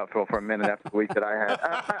to talk about Phil for a minute after the week that I had.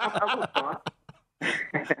 I'm a little shocked.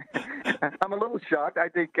 I'm a little shocked. I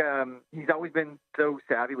think he's always been so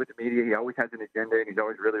savvy with the media. He always has an agenda, and he's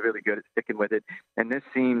always really, really good at sticking with it. And this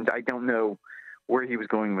seems, I don't know where he was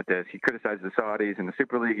going with this. He criticized the Saudis and the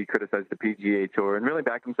Super League. He criticized the PGA Tour and really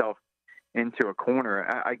backed himself into a corner.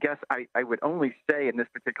 I guess I would only say in this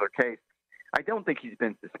particular case, I don't think he's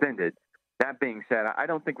been suspended. That being said, I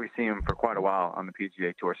don't think we see him for quite a while on the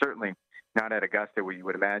PGA Tour. Certainly not at Augusta, where you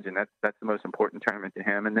would imagine that's the most important tournament to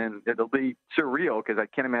him. And then it'll be surreal because I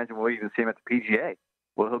can't imagine we'll even see him at the PGA.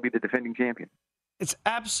 Well, he'll be the defending champion. It's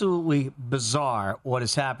absolutely bizarre what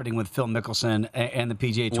is happening with Phil Mickelson and the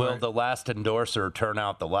PGA Tour. Will the last endorser turn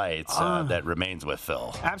out the lights that remains with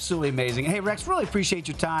Phil? Absolutely amazing. Hey, Rex, really appreciate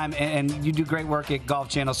your time, and you do great work at Golf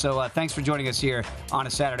Channel. So thanks for joining us here on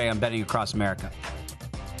a Saturday on Betting Across America.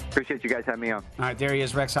 Appreciate you guys having me on. All right, there he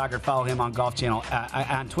is, Rex Hoggard. Follow him on Golf Channel,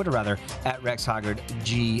 on Twitter, rather, at Rex Hoggard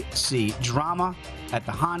GC. Drama at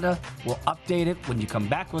the Honda. We'll update it when you come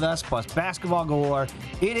back with us, plus basketball galore.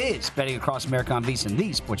 It is Betting Across America on VSiN,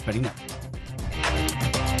 the Sports Betting Network.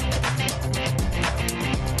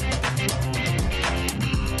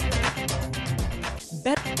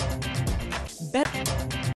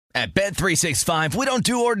 At Bet365, we don't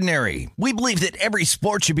do ordinary. We believe that every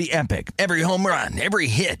sport should be epic. Every home run, every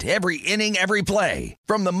hit, every inning, every play.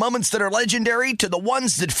 From the moments that are legendary to the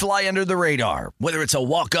ones that fly under the radar. Whether it's a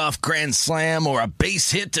walk-off grand slam or a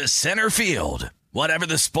base hit to center field. Whatever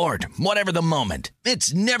the sport, whatever the moment.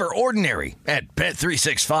 It's never ordinary at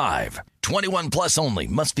Bet365. 21 plus only.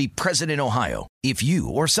 Must be present in Ohio. If you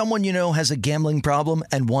or someone you know has a gambling problem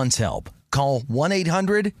and wants help, call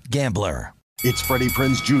 1-800-GAMBLER. It's Freddie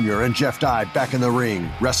Prinze Jr. and Jeff Dye back in the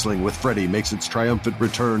ring. Wrestling with Freddie makes its triumphant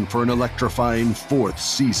return for an electrifying 4th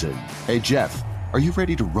season. Hey, Jeff, are you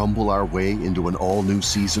ready to rumble our way into an all-new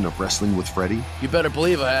season of Wrestling with Freddie? You better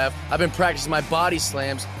believe I have. I've been practicing my body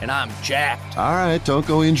slams, and I'm jacked. All right, don't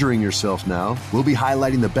go injuring yourself now. We'll be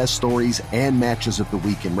highlighting the best stories and matches of the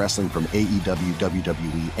week in wrestling from AEW,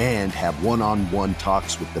 WWE, and have one-on-one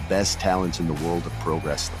talks with the best talents in the world of pro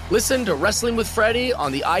wrestling. Listen to Wrestling with Freddie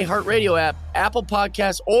on the iHeartRadio app, Apple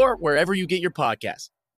Podcasts, or wherever you get your podcasts.